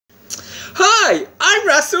Hi, I'm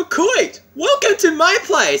Russell Coight. Welcome to my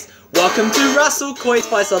place. Welcome to Russell Coight's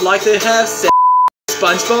place. I'd like to have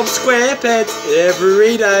SpongeBob SquarePants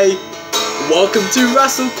every day. Welcome to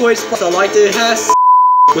Russell Coight's place. I'd like to have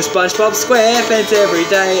with SpongeBob SquarePants every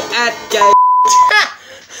day at gay.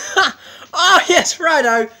 Oh yes,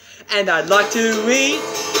 righto. And I'd like to eat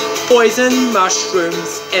poison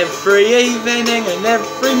mushrooms every evening and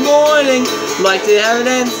every morning. Like to have a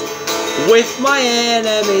dance with my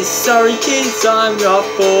enemies. Sorry kids, I'm not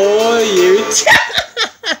for you.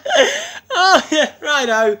 Oh yeah,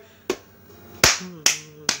 righto.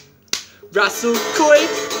 Russell Coight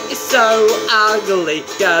is so ugly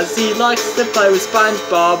cause he likes to play with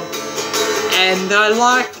SpongeBob. And I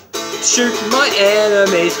like to shoot my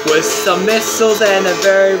enemies with some missiles and a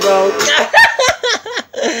very roll.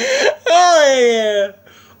 Oh yeah.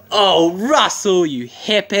 Oh Russell, you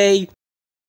hippie.